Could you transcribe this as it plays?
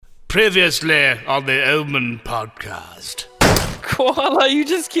Previously on the Omen podcast. Koala, you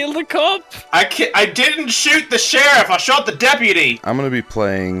just killed a cop! I didn't shoot the sheriff, I shot the deputy! I'm going to be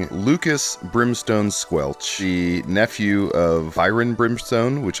playing Lucas Brimstone Squelch, the nephew of Byron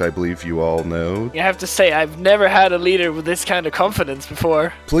Brimstone, which I believe you all know. You have to say, I've never had a leader with this kind of confidence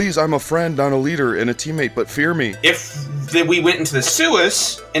before. Please, I'm a friend, not a leader, and a teammate, but fear me. If we went into the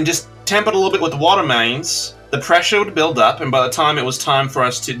sewers and just tampered a little bit with the water mains, the pressure would build up, and by the time it was time for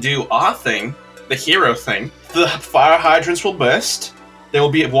us to do our thing, the hero thing, the fire hydrants will burst, there will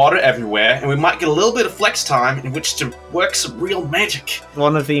be water everywhere, and we might get a little bit of flex time in which to work some real magic.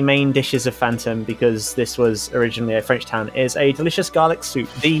 One of the main dishes of Phantom, because this was originally a French town, is a delicious garlic soup.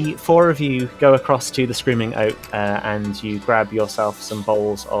 The four of you go across to the Screaming Oak and you grab yourself some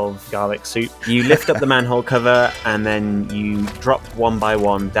bowls of garlic soup. You lift up the manhole cover and then you drop one by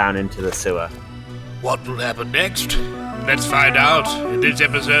one down into the sewer. What will happen next? Let's find out in this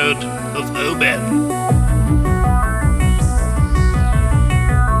episode of Omen.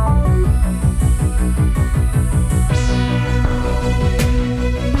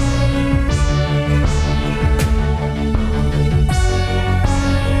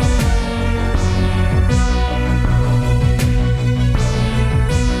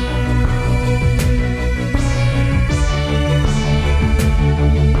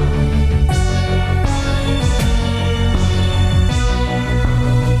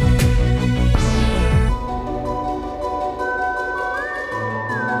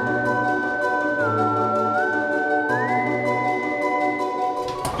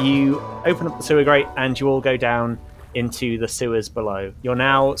 You open up the sewer grate and you all go down into the sewers below. You're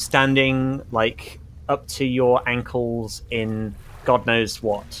now standing like up to your ankles in God knows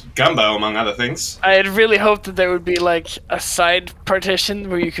what. Gumbo, among other things. I had really hoped that there would be like a side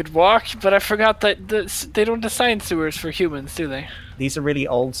partition where you could walk, but I forgot that they don't design sewers for humans, do they? These are really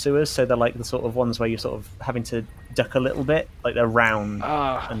old sewers, so they're like the sort of ones where you're sort of having to duck a little bit. Like they're round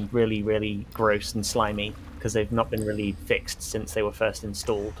and really, really gross and slimy because they've not been really fixed since they were first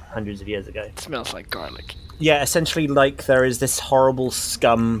installed hundreds of years ago. It smells like garlic. Yeah, essentially like there is this horrible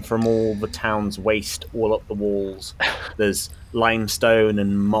scum from all the town's waste all up the walls. There's limestone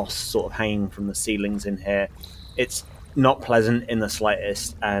and moss sort of hanging from the ceilings in here. It's not pleasant in the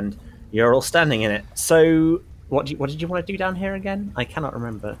slightest, and you're all standing in it. So what did you want to do down here again? I cannot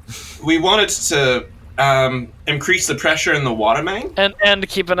remember. We wanted to increase the pressure in the water main. And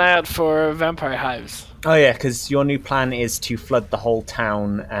keep an eye out for vampire hives. Oh yeah, because your new plan is to flood the whole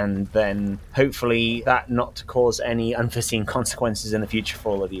town and then hopefully that not to cause any unforeseen consequences in the future for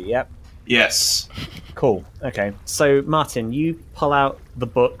all of you, yep? Yes. Cool, okay. So Martin, you pull out the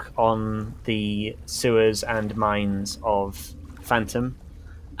book on the sewers and mines of Phantom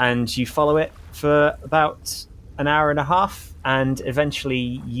and you follow it for about an hour and a half and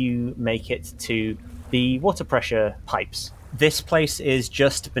eventually you make it to the water pressure pipes. This place is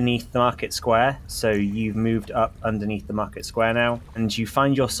just beneath the market square, so you've moved up underneath the market square now, and you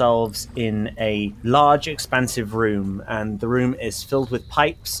find yourselves in a large, expansive room, and the room is filled with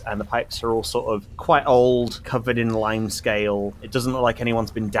pipes, and the pipes are all sort of quite old, covered in limescale. It doesn't look like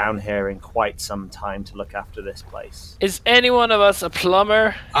anyone's been down here in quite some time to look after this place. Is any one of us a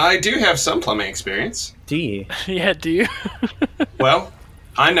plumber? I do have some plumbing experience. Do you? Yeah, do you? Well,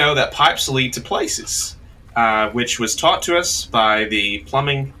 I know that pipes lead to places. Which was taught to us by the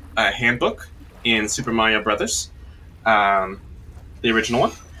plumbing handbook in Super Mario Brothers, the original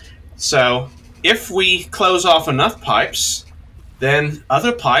one. So, if we close off enough pipes, then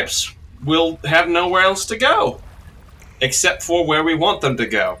other pipes will have nowhere else to go, except for where we want them to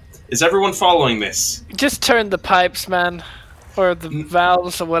go. Is everyone following this? Just turn the pipes, man. Or the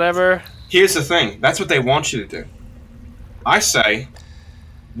valves or whatever. Here's the thing. That's what they want you to do. I say,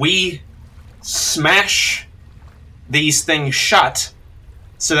 we smash these things shut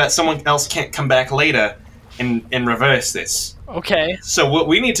so that someone else can't come back later and reverse this. Okay. So what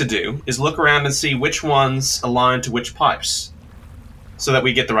we need to do is look around and see which ones align to which pipes so that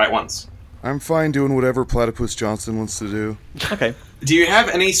we get the right ones. I'm fine doing whatever Platypus Johnson wants to do. Okay. Do you have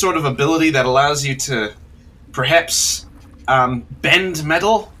any sort of ability that allows you to perhaps bend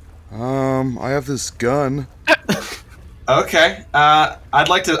metal? I have this gun. Okay. I'd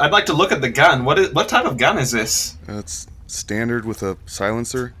like to look at the gun. What type of gun is this? It's standard with a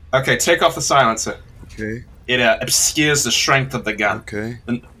silencer. Okay, take off the silencer. Okay. It obscures the strength of the gun. Okay.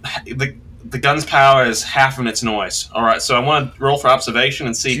 The gun's power is half of its noise. All right, so I want to roll for observation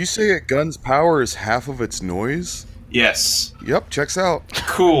and see. Did you say a gun's power is half of its noise? Yes. Yep, checks out.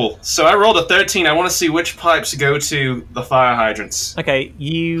 Cool. So I rolled a 13. I want to see which pipes go to the fire hydrants. Okay,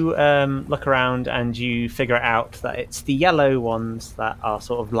 you look around and you figure out that it's the yellow ones that are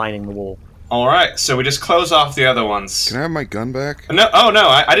sort of lining the wall. All right. So we just close off the other ones. Can I have my gun back? No. Oh no.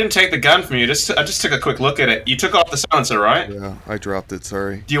 I didn't take the gun from you. I just took a quick look at it. You took off the silencer, right? Yeah, I dropped it,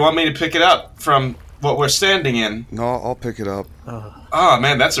 sorry. Do you want me to pick it up from what we're standing in? No, I'll pick it up. Oh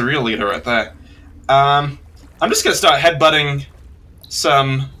man, that's a real leader right there. I'm just gonna start headbutting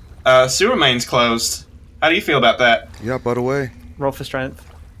some sewer mains closed. How do you feel about that? Yeah, butt away. Roll for strength.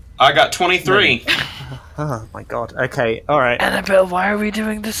 I got 23. Oh my god. Okay, alright. Annabelle, why are we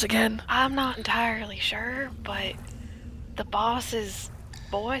doing this again? I'm not entirely sure, but the boss's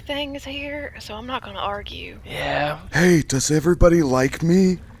boy thing is here, so I'm not gonna argue. Yeah. Hey, does everybody like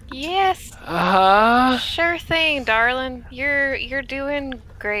me? Yes, sure thing, darling. You're doing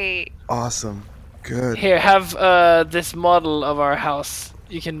great. Awesome. Good. Here, have this model of our house.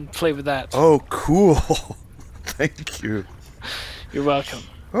 You can play with that. Oh, cool. Thank you. You're welcome.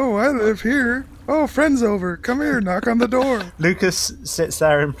 Oh, I live here. Oh, friend's over. Come here, knock on the door. Lucas sits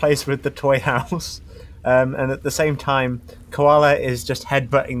there in place with the toy house, and at the same time, Koala is just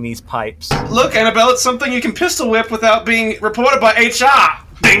headbutting these pipes. Look, Annabelle, it's something you can pistol whip without being reported by HR.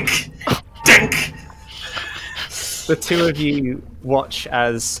 Dink, dink. The two of you watch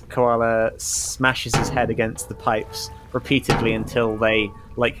as Koala smashes his head against the pipes repeatedly until they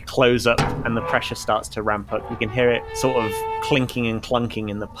close up and the pressure starts to ramp up. You can hear it sort of clinking and clunking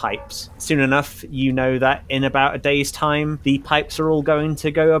in the pipes. Soon enough, you know that in about a day's time, the pipes are all going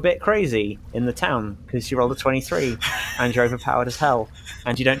to go a bit crazy in the town because you rolled a 23 and you're overpowered as hell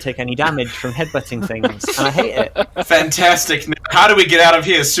and you don't take any damage from headbutting things, and I hate it. Fantastic. How do we get out of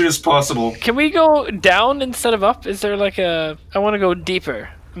here as soon as possible? Can we go down instead of up? Is there I want to go deeper.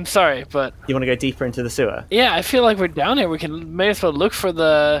 I'm sorry, but... You want to go deeper into the sewer? Yeah, I feel like we're down here. We may as well look for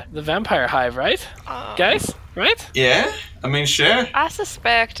the vampire hive, right? Guys? Right? Yeah? I mean, sure. I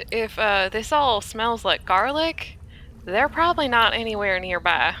suspect if this all smells like garlic, they're probably not anywhere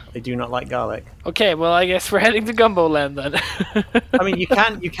nearby. They do not like garlic. Okay, well, I guess we're heading to Gumbo Land then. I mean, you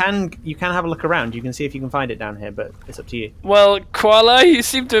can have a look around. You can see if you can find it down here, but it's up to you. Well, Koala, you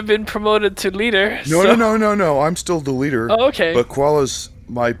seem to have been promoted to leader. No. I'm still the leader. Oh, okay. But Koala's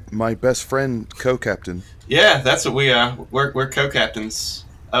my best friend, co-captain. Yeah, that's what we are. We're co-captains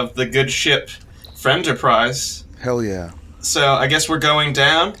of the good ship Frienterprise. Hell yeah. So I guess we're going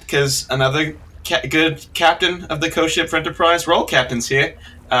down because another good captain of the co-ship Frienterprise, Roll Captain's here,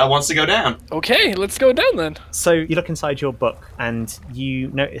 wants to go down. Okay, let's go down then. So you look inside your book and you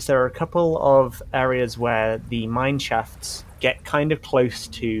notice there are a couple of areas where the mine shafts get kind of close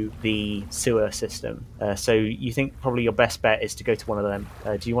to the sewer system. So you think probably your best bet is to go to one of them.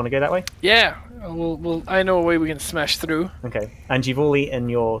 Do you want to go that way? Yeah, I know a way we can smash through. Okay. And you've all eaten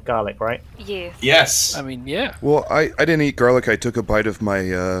your garlic, right? Yes. Yes. I mean, yeah. Well, I didn't eat garlic. I took a bite of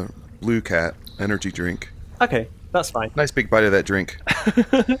my Blue Cat energy drink. Okay, that's fine. Nice big bite of that drink.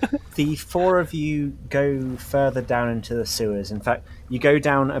 The four of you go further down into the sewers. In fact, you go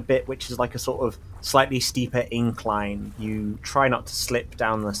down a bit which is like a sort of slightly steeper incline. You try not to slip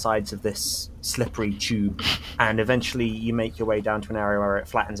down the sides of this slippery tube, and eventually you make your way down to an area where it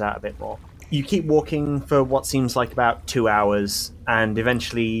flattens out a bit more. You keep walking for what seems like about 2 hours, and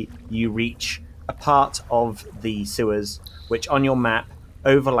eventually you reach a part of the sewers which on your map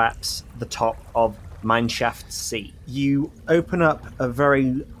overlaps the top of Mineshaft C. You open up a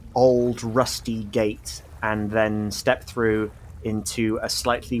very old, rusty gate and then step through into a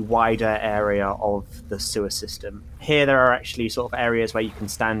slightly wider area of the sewer system. Here there are actually sort of areas where you can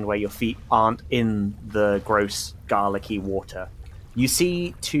stand where your feet aren't in the gross, garlicky water. You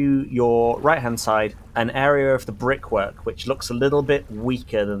see to your right-hand side an area of the brickwork which looks a little bit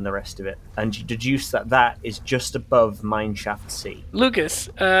weaker than the rest of it, and you deduce that is just above Mineshaft C. Lucas,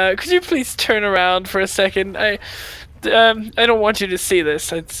 could you please turn around for a second? I don't want you to see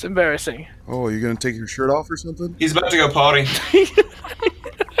this. It's embarrassing. Oh, are you gonna take your shirt off or something? He's about to go potty.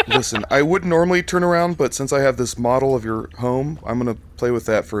 Listen, I wouldn't normally turn around, but since I have this model of your home, I'm gonna play with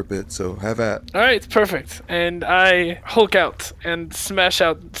that for a bit, so have at. Alright, perfect. And I Hulk out and smash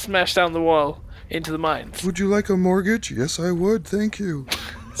down the wall into the mines. Would you like a mortgage? Yes, I would, thank you.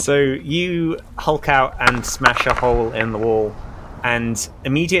 So you hulk out and smash a hole in the wall, and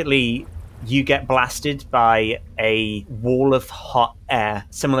immediately you get blasted by a wall of hot air,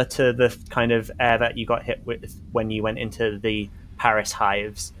 similar to the kind of air that you got hit with when you went into the Paris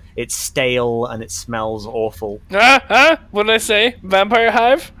hives. It's stale and it smells awful. What did I say? Vampire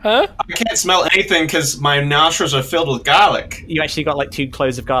hive? Huh? I can't smell anything because my nostrils are filled with garlic. You actually got like 2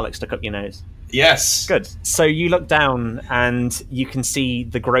 cloves of garlic stuck up your nose. Yes. Good. So you look down and you can see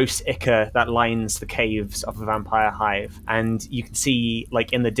the gross ichor that lines the caves of the vampire hive. And you can see,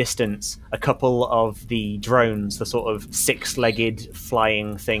 like, in the distance, a couple of the drones, the sort of six-legged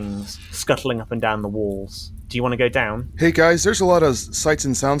flying things, scuttling up and down the walls. Do you want to go down? Hey guys, there's a lot of sights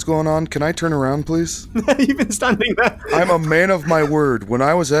and sounds going on. Can I turn around, please? You've been standing there. I'm a man of my word. When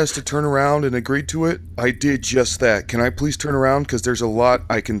I was asked to turn around and agreed to it, I did just that. Can I please turn around? Because there's a lot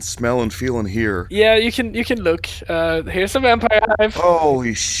I can smell and feel and hear. Yeah, you can look. Here's a vampire hive.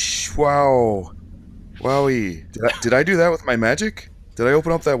 Holy wow. Wowie. Did I do that with my magic? Did I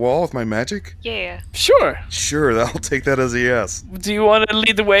open up that wall with my magic? Yeah. Sure. Sure, I'll take that as a yes. Do you want to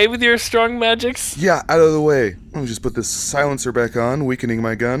lead the way with your strong magics? Yeah, out of the way. Let me just put this silencer back on, weakening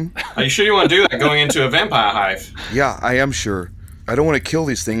my gun. Are you sure you want to do that going into a vampire hive? Yeah, I am sure. I don't want to kill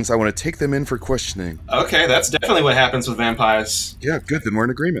these things. I want to take them in for questioning. Okay, that's definitely what happens with vampires. Yeah, good. Then we're in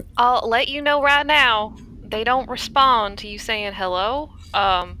agreement. I'll let you know right now, they don't respond to you saying hello,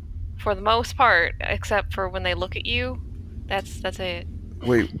 for the most part, except for when they look at you. That's it.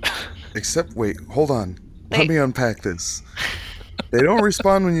 Wait, hold on. Let me unpack this. They don't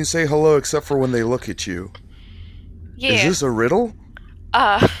respond when you say hello except for when they look at you. Yeah. Is this a riddle?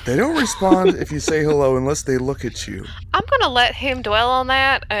 They don't respond if you say hello unless they look at you. I'm gonna let him dwell on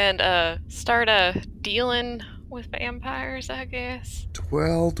that and start dealing with vampires, I guess.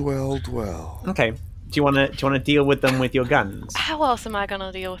 Dwell. Okay. Do you want to deal with them with your guns? How else am I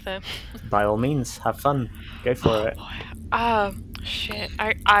gonna deal with them? By all means, have fun. Go for it. Shit.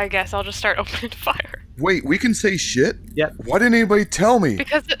 I guess I'll just start opening fire. Wait, we can say shit? Yep. Why didn't anybody tell me?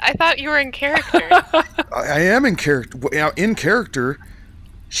 Because I thought you were in character. I am in character. In character.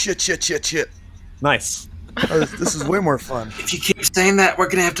 Shit. Nice. This is way more fun. If you keep saying that, we're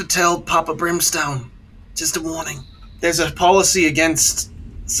gonna have to tell Papa Brimstone. Just a warning. There's a policy against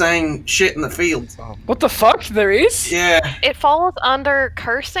saying shit in the field. What the fuck? There is? Yeah. It falls under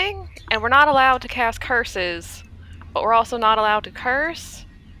cursing, and we're not allowed to cast curses, but we're also not allowed to curse.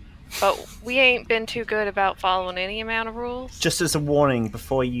 But we ain't been too good about following any amount of rules. Just as a warning,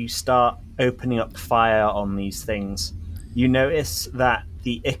 before you start opening up fire on these things, you notice that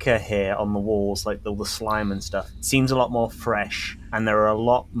the ichor here on the walls, like all the slime and stuff, seems a lot more fresh, and there are a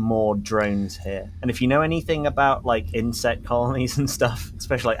lot more drones here. And if you know anything about like insect colonies and stuff,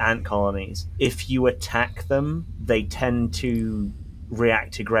 especially like ant colonies, if you attack them, they tend to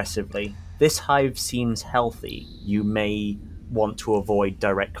react aggressively. This hive seems healthy. You may want to avoid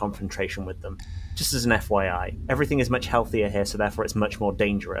direct confrontation with them. Just as an FYI, everything is much healthier here, so therefore it's much more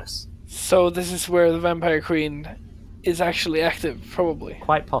dangerous. So this is where the Vampire Queen is actually active, probably.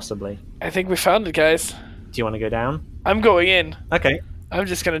 Quite possibly. I think we found it, guys. Do you want to go down? I'm going in. Okay. I'm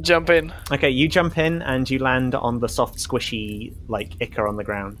just gonna jump in. Okay, you jump in and you land on the soft, squishy, like, ichor on the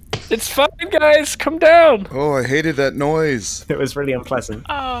ground. It's fine, guys. Come down. Oh, I hated that noise. It was really unpleasant.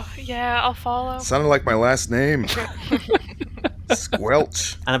 Oh, yeah, I'll follow. Sounded like my last name.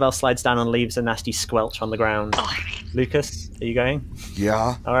 Squelch. Annabelle slides down and leaves a nasty squelch on the ground. Lucas, are you going?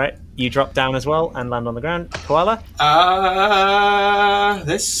 Yeah. All right. You drop down as well and land on the ground. Koala?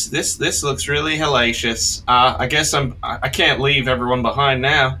 This looks really hellacious. I guess I can't leave everyone behind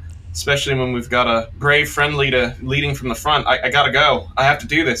now, especially when we've got a brave friend leader leading from the front. I gotta go. I have to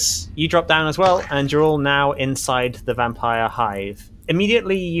do this. You drop down as well, and you're all now inside the vampire hive.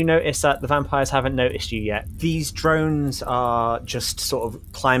 Immediately, you notice that the vampires haven't noticed you yet. These drones are just sort of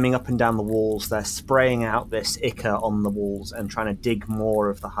climbing up and down the walls. They're spraying out this ichor on the walls and trying to dig more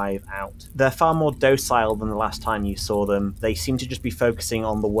of the hive out. They're far more docile than the last time you saw them. They seem to just be focusing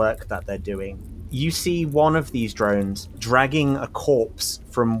on the work that they're doing. You see one of these drones dragging a corpse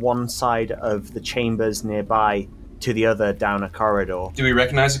from one side of the chambers nearby to the other down a corridor. Do we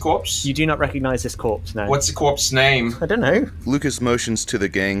recognize the corpse? You do not recognize this corpse, no. What's the corpse's name? I don't know. Lucas motions to the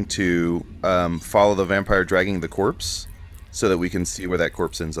gang to follow the vampire dragging the corpse so that we can see where that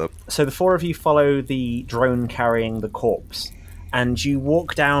corpse ends up. So the four of you follow the drone carrying the corpse, and you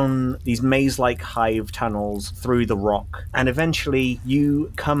walk down these maze-like hive tunnels through the rock, and eventually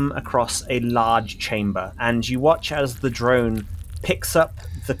you come across a large chamber, and you watch as the drone picks up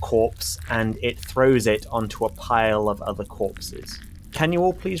the corpse and it throws it onto a pile of other corpses. Can you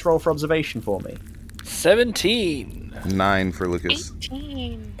all please roll for observation for me? 17. 9 for Lucas.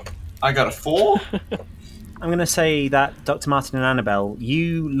 18. I got a 4. I'm going to say that Dr. Martin and Annabelle,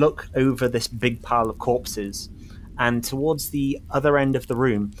 you look over this big pile of corpses, and towards the other end of the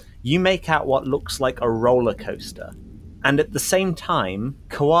room, you make out what looks like a roller coaster. And at the same time,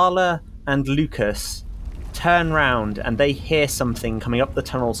 Koala and Lucas turn round and they hear something coming up the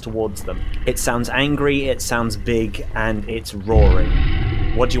tunnels towards them. It sounds angry, it sounds big, and it's roaring.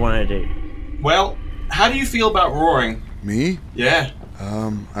 What do you want to do? Well, how do you feel about roaring? Me? Yeah.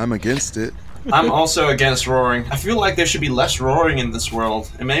 I'm against it. I'm also against roaring. I feel like there should be less roaring in this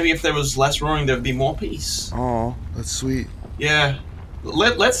world, and maybe if there was less roaring, there'd be more peace. Oh, that's sweet. Yeah.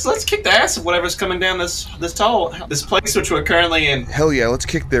 Let's kick the ass of whatever's coming down this place which we're currently in. Hell yeah, let's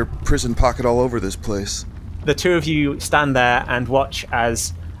kick their prison pocket all over this place. The two of you stand there and watch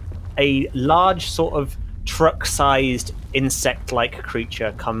as a large sort of truck-sized insect-like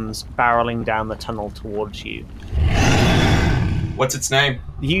creature comes barreling down the tunnel towards you. What's its name?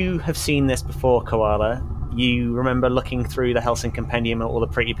 You have seen this before, Koala. You remember looking through the Helsing Compendium at all the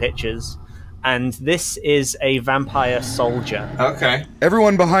pretty pictures. And this is a vampire soldier. Okay.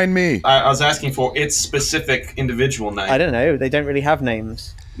 Everyone behind me. I was asking for its specific individual name. I don't know. They don't really have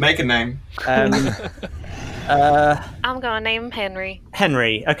names. Make a name. I'm gonna name him Henry.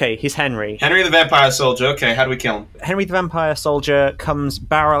 Henry. Okay, he's Henry. Henry the Vampire Soldier. Okay, how do we kill him? Henry the Vampire Soldier comes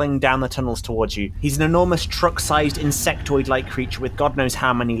barreling down the tunnels towards you. He's an enormous truck-sized insectoid-like creature with God knows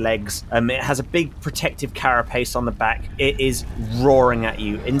how many legs. It has a big protective carapace on the back. It is roaring at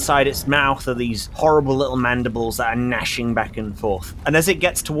you. Inside its mouth are these horrible little mandibles that are gnashing back and forth. And as it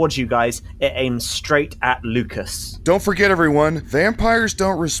gets towards you guys, it aims straight at Lucas. Don't forget, everyone, vampires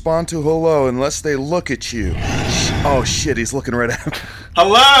don't respond to hello unless they look at you. Oh shit, he's looking right at me.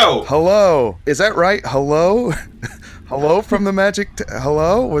 Hello! Hello. Is that right? Hello? Hello from the magic...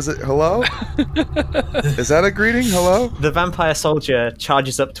 hello? Was it hello? Is that a greeting? Hello? The vampire soldier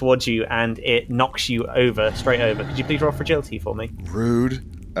charges up towards you and it knocks you over, straight over. Could you please roll for agility for me? Rude.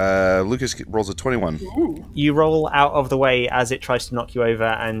 Lucas rolls a 21. Ooh. You roll out of the way as it tries to knock you over,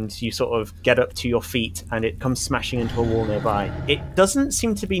 and you sort of get up to your feet, and it comes smashing into a wall nearby. It doesn't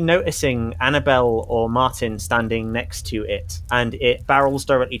seem to be noticing Annabelle or Martin standing next to it, and it barrels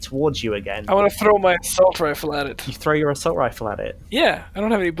directly towards you again. I want to throw my assault rifle at it. You throw your assault rifle at it. Yeah, I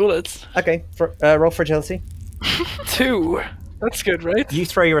don't have any bullets. Okay, roll for agility. 2. That's good, right? You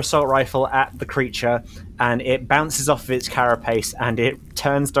throw your assault rifle at the creature, and it bounces off of its carapace, and it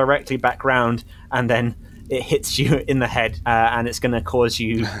turns directly back round, and then it hits you in the head, and it's going to cause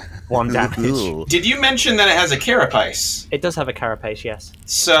you 1 damage. Ooh. Did you mention that it has a carapace? It does have a carapace, yes.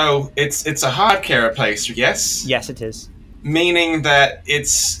 So it's a hard carapace, yes? Yes, it is. Meaning that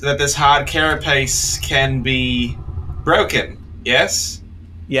this hard carapace can be broken, yes?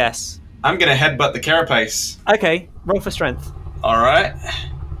 Yes. I'm gonna headbutt the carapace. Okay, roll for strength. Alright.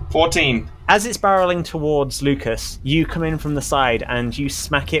 14. As it's barreling towards Lucas, you come in from the side and you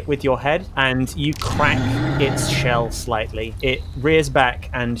smack it with your head and you crack its shell slightly. It rears back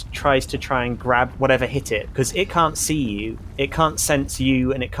and tries to try and grab whatever hit it because it can't see you. It can't sense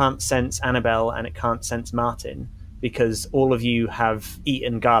you, and it can't sense Annabelle, and it can't sense Martin because all of you have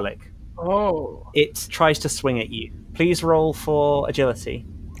eaten garlic. Oh. It tries to swing at you. Please roll for agility.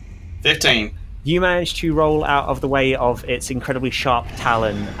 15. You manage to roll out of the way of its incredibly sharp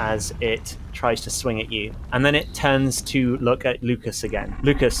talon as it tries to swing at you. And then it turns to look at Lucas again.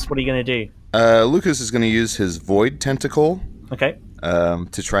 Lucas, what are you going to do? Lucas is going to use his void tentacle Okay.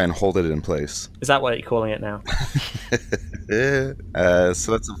 to try and hold it in place. Is that what you're calling it now?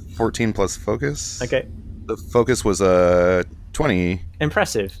 So that's a 14 plus focus. Okay. The focus was a 20.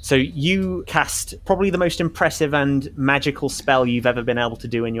 Impressive. So you cast probably the most impressive and magical spell you've ever been able to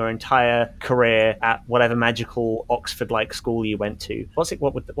do in your entire career at whatever magical Oxford-like school you went to.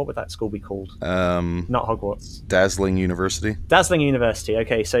 What would that school be called? Not Hogwarts. Dazzling University. Dazzling University.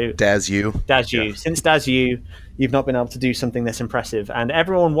 Okay, so Daz-U. Daz-U. Yeah. Since Daz-U, you've not been able to do something this impressive, and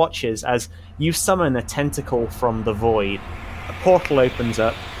everyone watches as you summon a tentacle from the void. A portal opens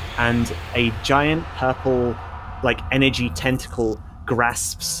up, and a giant purple, energy tentacle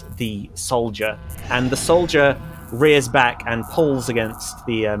grasps the soldier, and the soldier rears back and pulls against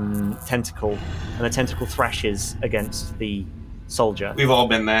the tentacle, and the tentacle thrashes against the soldier. We've all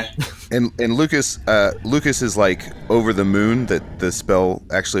been there. And Lucas is over the moon that the spell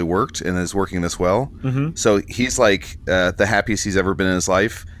actually worked and is working this well. Mm-hmm. So he's the happiest he's ever been in his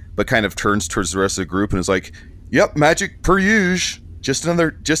life, but kind of turns towards the rest of the group and is like, "Yep, magic per usual. Just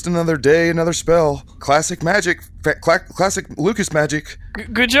another day, another spell. Classic magic. Classic Lucas magic."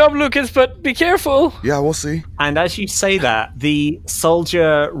 Good job, Lucas, but be careful. Yeah, we'll see. And as you say that, the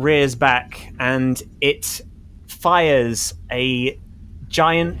soldier rears back and it fires a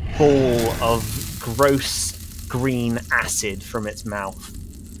giant ball of gross green acid from its mouth.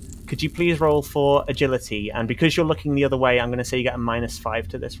 Could you please roll for agility? And because you're looking the other way, I'm going to say you get a -5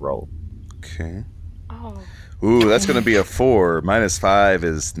 to this roll. Okay. Oh. Ooh, that's going to be a 4. -5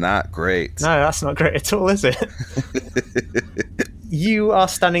 is not great. No, that's not great at all, is it? You are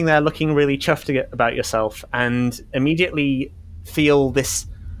standing there looking really chuffed about yourself and immediately feel this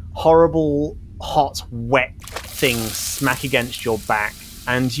horrible, hot, wet thing smack against your back.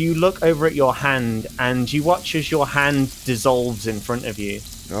 And you look over at your hand, and you watch as your hand dissolves in front of you.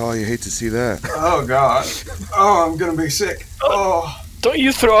 Oh, you hate to see that. Oh, God. Oh, I'm gonna be sick. Oh. Don't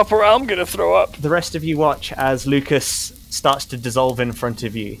you throw up or I'm gonna throw up. The rest of you watch as Lucas starts to dissolve in front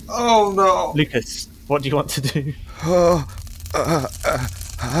of you. Oh, no. Lucas, what do you want to do? Oh,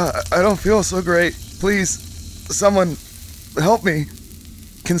 I don't feel so great. Please, someone help me.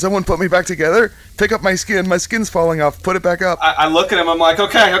 Can someone put me back together? Pick up my skin. My skin's falling off. Put it back up. I look at him. I'm like,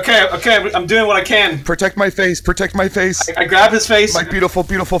 okay. I'm doing what I can. Protect my face. Protect my face. I grab his face. My beautiful,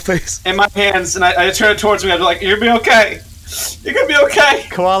 beautiful face. In my hands, and I turn it towards me. I'm like, you're gonna be okay. You're gonna be okay.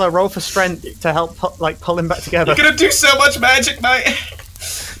 Koala, roll for strength to help pull him back together. You're gonna do so much magic, mate.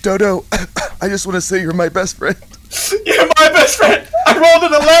 Dodo, I just want to say you're my best friend. You're my best friend. I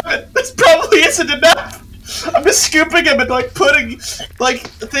rolled an 11. This probably isn't enough. I'm just scooping him and putting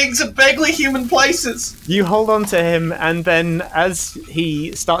things in vaguely human places. You hold on to him, and then as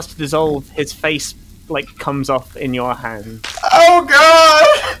he starts to dissolve, his face comes off in your hand. Oh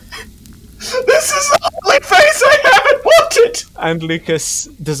God! This is the only face I haven't wanted. And Lucas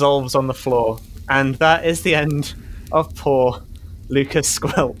dissolves on the floor, and that is the end of poor Lucas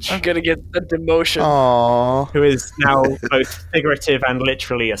Squelch. I'm gonna get a demotion. Aww. Who is now both figurative and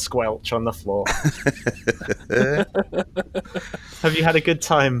literally a squelch on the floor. Have you had a good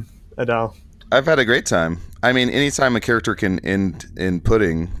time, Adal? I've had a great time. I mean, anytime a character can end in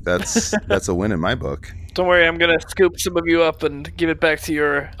pudding, that's a win in my book. Don't worry, I'm gonna scoop some of you up and give it back to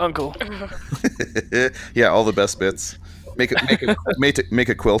your uncle. Yeah, all the best bits. Make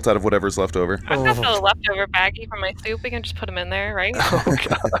a quilt out of whatever's left over. I've got the leftover baggie from my soup. We can just put them in there, right? Oh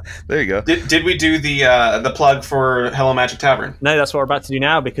God! There you go. Did we do the plug for Hello Magic Tavern? No, that's what we're about to do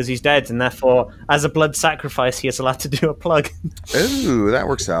now because he's dead, and therefore, as a blood sacrifice, he is allowed to do a plug. Ooh, that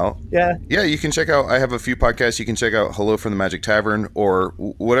works out. Yeah. Yeah, you can check out. I have a few podcasts. You can check out Hello from the Magic Tavern or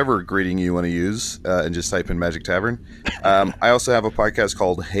whatever greeting you want to use, and just type in Magic Tavern. I also have a podcast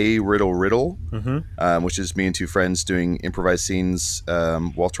called Hey Riddle Riddle, which is me and two friends doing improvised scenes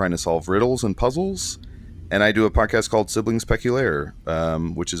while trying to solve riddles and puzzles. And I do a podcast called Siblings Peculaire,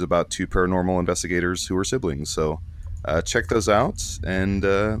 which is about two paranormal investigators who are siblings. So check those out. And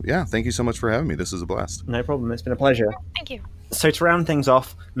yeah, thank you so much for having me. This is a blast. No problem. It's been a pleasure. Thank you. So to round things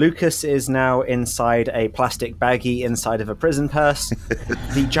off, Lucas is now inside a plastic baggie inside of a prison purse.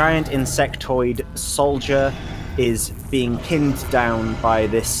 The giant insectoid soldier is being pinned down by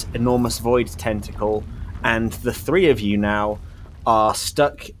this enormous void tentacle, and the three of you now are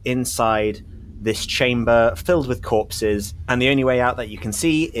stuck inside this chamber filled with corpses, and the only way out that you can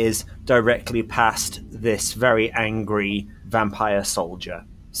see is directly past this very angry vampire soldier.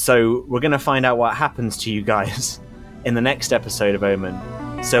 So we're going to find out what happens to you guys in the next episode of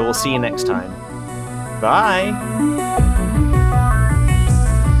Omen. So we'll see you next time. Bye!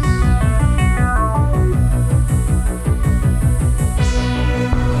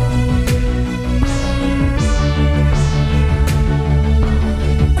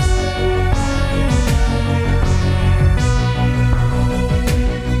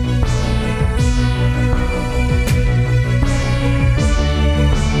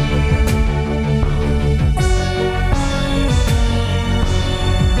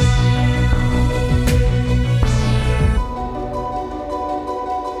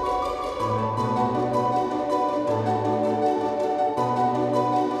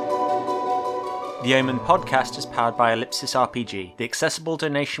 The Omen podcast is powered by Ellipsis RPG, the accessible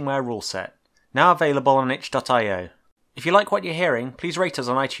donationware rule set. Now available on itch.io. If you like what you're hearing, please rate us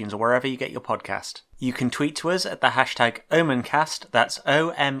on iTunes or wherever you get your podcast. You can tweet to us at the hashtag OmenCast, that's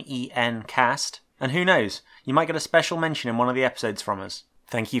OMENcast, and who knows, you might get a special mention in one of the episodes from us.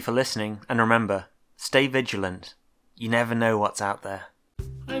 Thank you for listening, and remember, stay vigilant. You never know what's out there.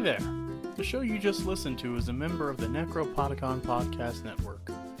 Hi there. The show you just listened to is a member of the Necropodicon Podcast Network.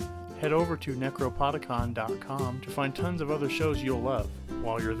 Head over to necropodicon.com to find tons of other shows you'll love.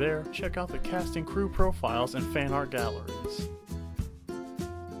 While you're there, check out the cast and crew profiles and fan art galleries.